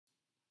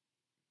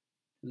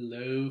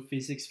Hello,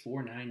 Physics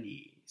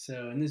 490.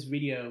 So in this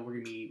video, we're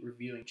going to be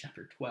reviewing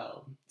Chapter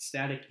 12,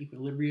 Static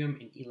Equilibrium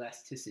and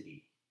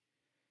Elasticity.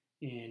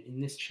 And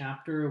in this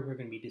chapter, we're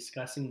going to be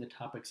discussing the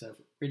topics of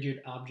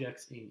rigid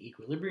objects in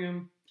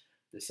equilibrium,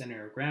 the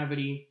center of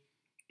gravity,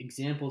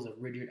 examples of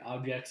rigid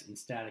objects in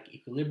static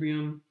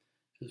equilibrium,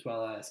 as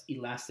well as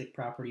elastic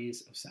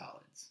properties of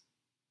solids.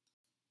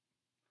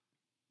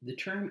 The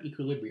term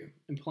equilibrium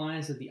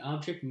implies that the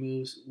object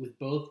moves with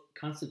both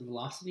constant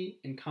velocity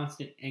and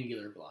constant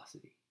angular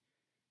velocity.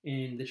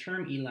 And the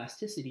term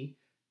elasticity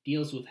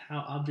deals with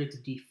how objects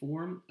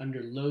deform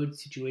under load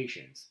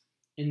situations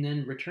and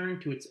then return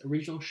to its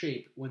original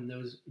shape when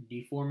those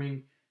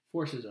deforming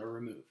forces are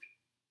removed.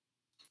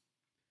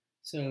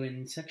 So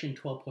in section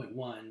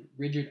 12.1,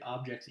 rigid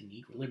objects in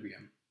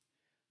equilibrium,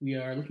 we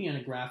are looking at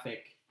a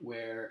graphic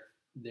where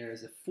there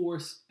is a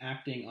force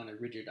acting on a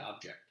rigid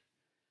object.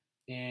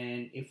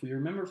 And if we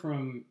remember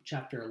from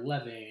chapter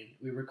 11,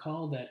 we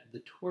recall that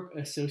the torque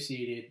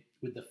associated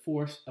with the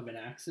force of an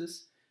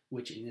axis,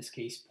 which in this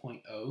case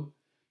point O,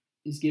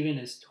 is given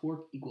as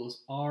torque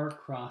equals R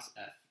cross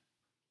F.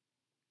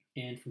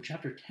 And from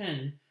chapter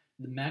 10,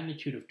 the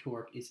magnitude of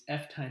torque is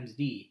F times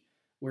D,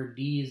 where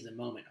D is the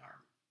moment arm.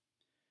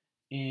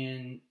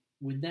 And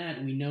with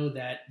that, we know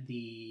that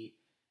the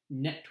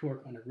net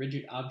torque on a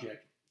rigid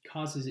object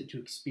causes it to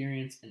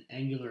experience an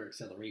angular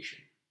acceleration.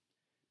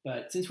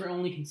 But since we're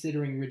only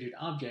considering rigid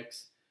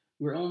objects,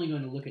 we're only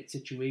going to look at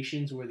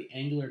situations where the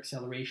angular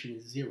acceleration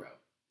is zero,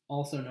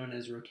 also known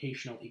as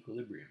rotational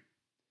equilibrium.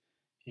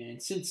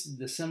 And since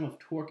the sum of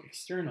torque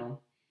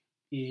external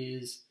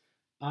is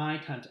I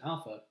times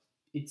alpha,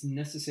 it's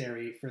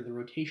necessary for the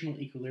rotational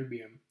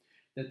equilibrium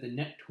that the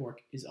net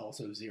torque is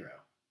also zero.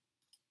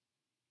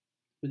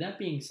 With that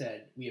being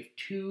said, we have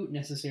two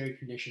necessary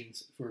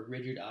conditions for a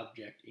rigid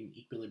object in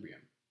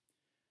equilibrium.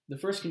 The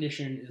first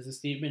condition is a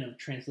statement of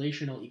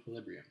translational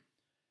equilibrium,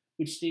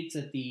 which states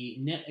that the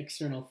net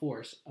external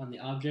force on the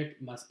object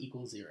must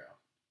equal zero.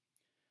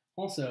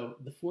 Also,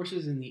 the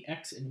forces in the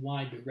x and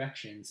y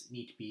directions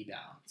need to be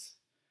balanced.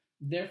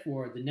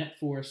 Therefore, the net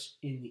force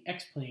in the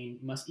x-plane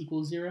must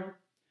equal zero,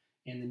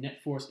 and the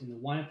net force in the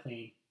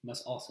y-plane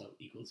must also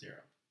equal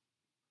zero.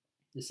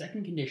 The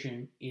second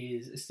condition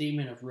is a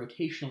statement of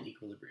rotational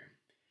equilibrium,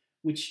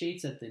 which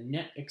states that the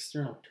net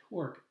external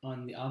torque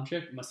on the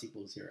object must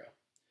equal zero.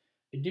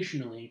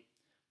 Additionally,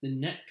 the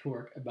net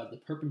torque about the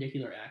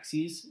perpendicular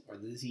axes, or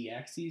the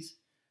z-axes,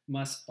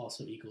 must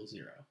also equal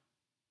zero.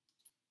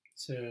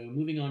 So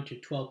moving on to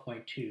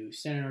 12.2,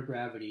 center of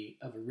gravity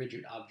of a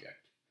rigid object.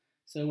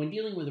 So when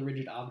dealing with a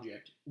rigid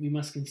object, we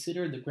must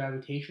consider the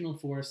gravitational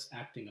force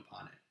acting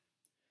upon it.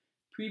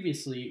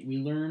 Previously, we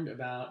learned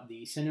about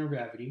the center of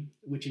gravity,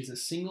 which is a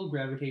single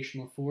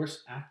gravitational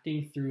force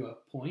acting through a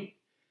point,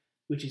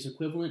 which is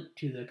equivalent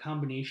to the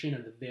combination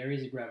of the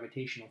various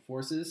gravitational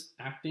forces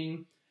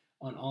acting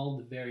on all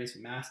the various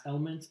mass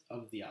elements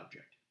of the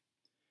object.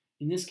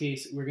 In this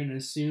case, we're going to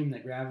assume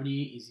that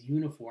gravity is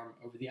uniform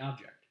over the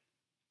object.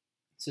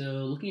 So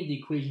looking at the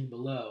equation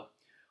below,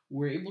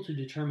 we're able to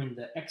determine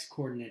the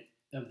x-coordinate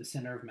of the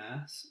center of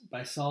mass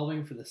by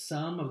solving for the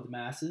sum of the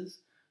masses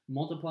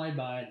multiplied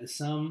by the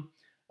sum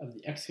of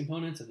the x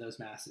components of those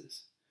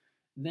masses.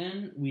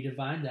 Then we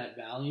divide that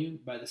value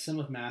by the sum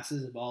of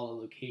masses of all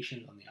the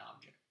locations on the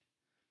object.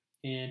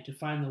 And to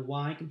find the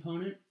y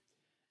component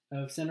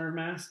of center of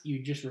mass,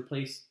 you just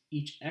replace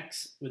each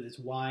x with its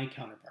y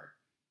counterpart.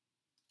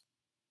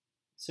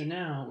 So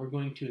now we're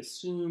going to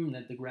assume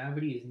that the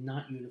gravity is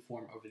not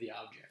uniform over the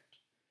object.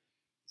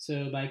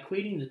 So by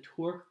equating the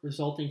torque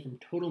resulting from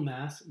total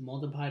mass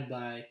multiplied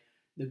by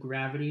the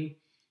gravity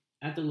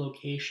at the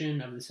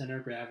location of the center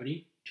of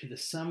gravity to the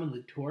sum of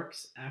the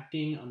torques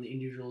acting on the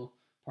individual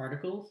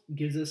particles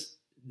gives us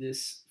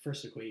this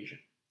first equation.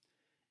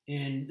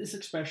 And this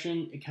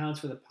expression accounts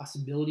for the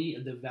possibility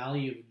of the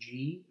value of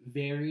g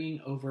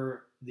varying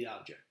over the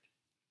object.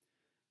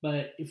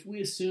 But if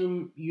we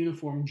assume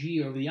uniform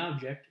g over the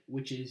object,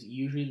 which is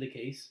usually the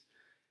case,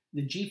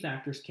 the g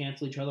factors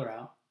cancel each other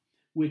out,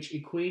 which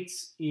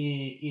equates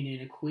in an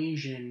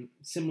equation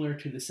similar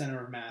to the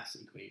center of mass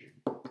equation.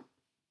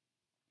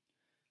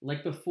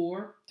 Like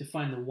before, to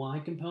find the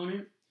y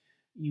component,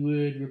 you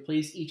would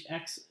replace each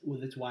x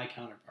with its y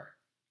counterpart.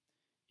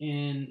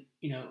 And,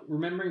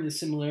 remembering the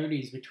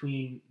similarities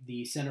between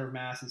the center of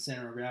mass and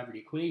center of gravity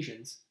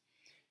equations,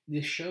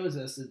 this shows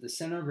us that the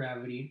center of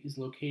gravity is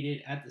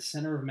located at the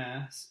center of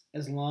mass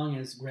as long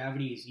as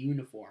gravity is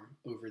uniform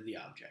over the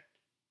object.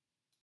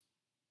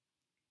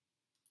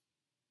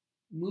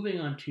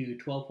 Moving on to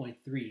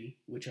 12.3,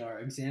 which are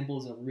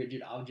examples of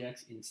rigid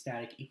objects in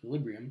static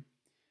equilibrium,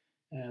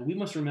 we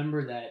must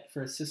remember that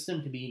for a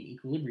system to be in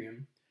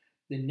equilibrium,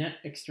 the net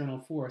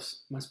external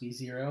force must be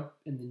zero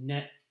and the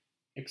net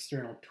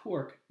external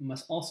torque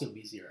must also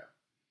be zero.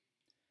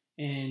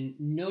 And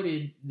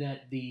noted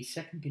that the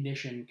second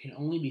condition can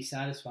only be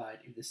satisfied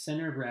if the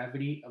center of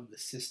gravity of the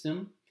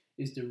system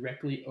is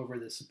directly over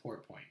the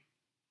support point.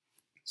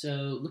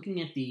 So looking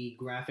at the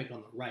graphic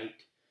on the right,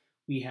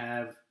 we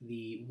have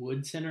the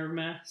wood center of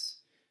mass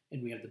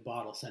and we have the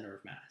bottle center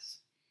of mass.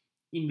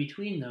 In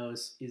between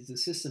those is the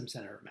system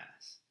center of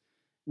mass,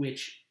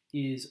 which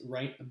is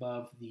right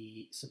above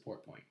the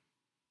support point.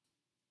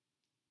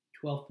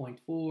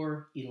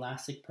 12.4,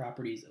 elastic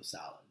properties of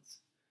solids.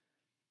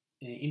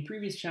 In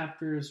previous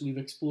chapters, we've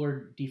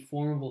explored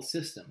deformable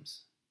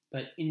systems,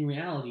 but in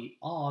reality,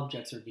 all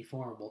objects are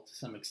deformable to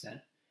some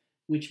extent,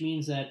 which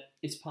means that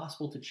it's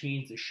possible to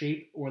change the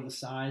shape or the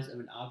size of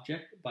an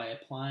object by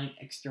applying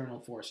external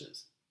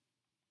forces.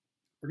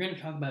 We're going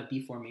to talk about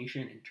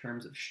deformation in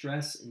terms of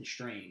stress and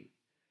strain,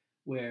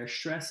 where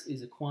stress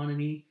is a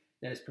quantity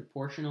that is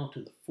proportional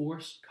to the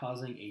force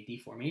causing a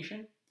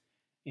deformation,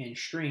 and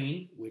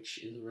strain,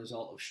 which is a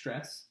result of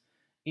stress,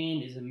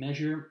 and is a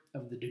measure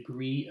of the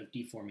degree of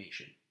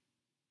deformation.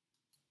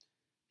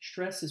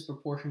 Stress is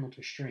proportional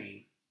to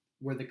strain,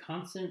 where the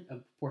constant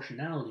of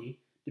proportionality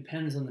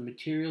depends on the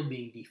material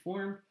being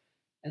deformed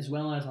as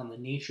well as on the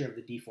nature of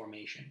the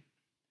deformation.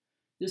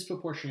 This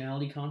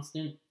proportionality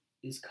constant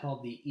is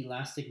called the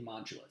elastic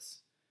modulus,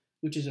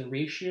 which is a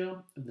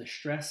ratio of the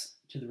stress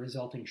to the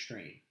resulting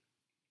strain.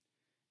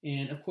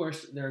 And of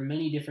course, there are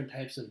many different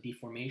types of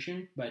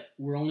deformation, but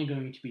we're only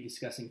going to be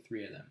discussing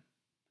 3 of them.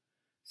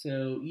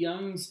 So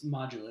Young's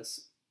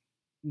modulus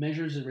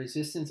measures the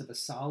resistance of a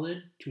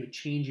solid to a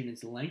change in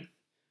its length,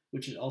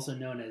 which is also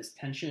known as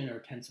tension or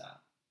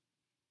tensile.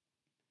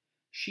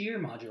 Shear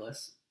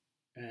modulus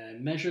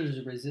measures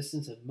the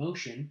resistance of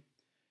motion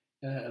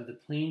of the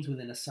planes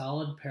within a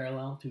solid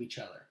parallel to each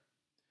other,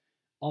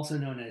 also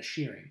known as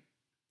shearing.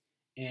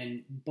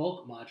 And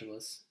bulk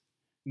modulus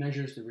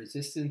measures the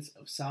resistance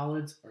of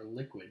solids or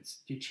liquids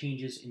to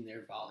changes in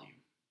their volume.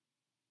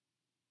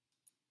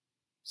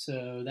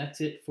 So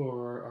that's it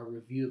for our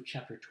review of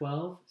Chapter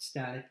 12,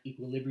 Static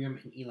Equilibrium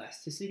and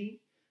Elasticity,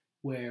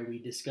 where we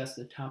discussed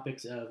the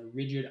topics of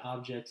rigid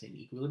objects in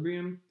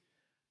equilibrium,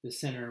 the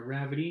center of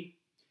gravity,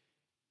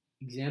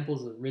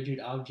 examples of rigid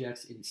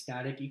objects in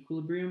static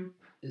equilibrium,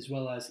 as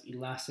well as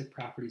elastic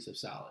properties of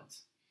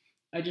solids.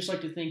 I'd just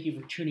like to thank you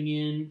for tuning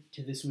in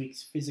to this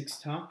week's physics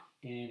talk,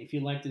 and if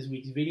you liked this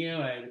week's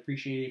video, I'd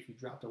appreciate it if you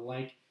dropped a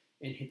like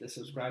and hit the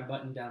subscribe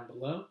button down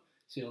below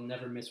so you'll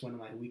never miss one of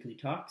my weekly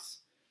talks.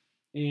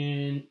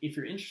 And if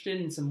you're interested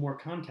in some more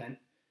content,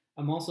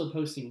 I'm also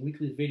posting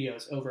weekly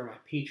videos over my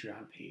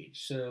Patreon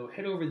page. So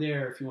head over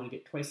there if you want to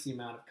get twice the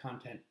amount of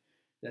content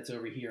that's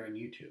over here on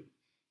YouTube.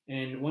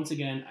 And once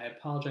again, I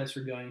apologize for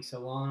going so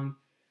long,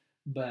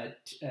 but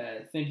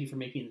thank you for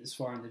making it this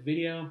far in the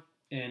video,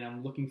 and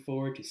I'm looking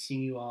forward to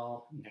seeing you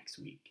all next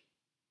week.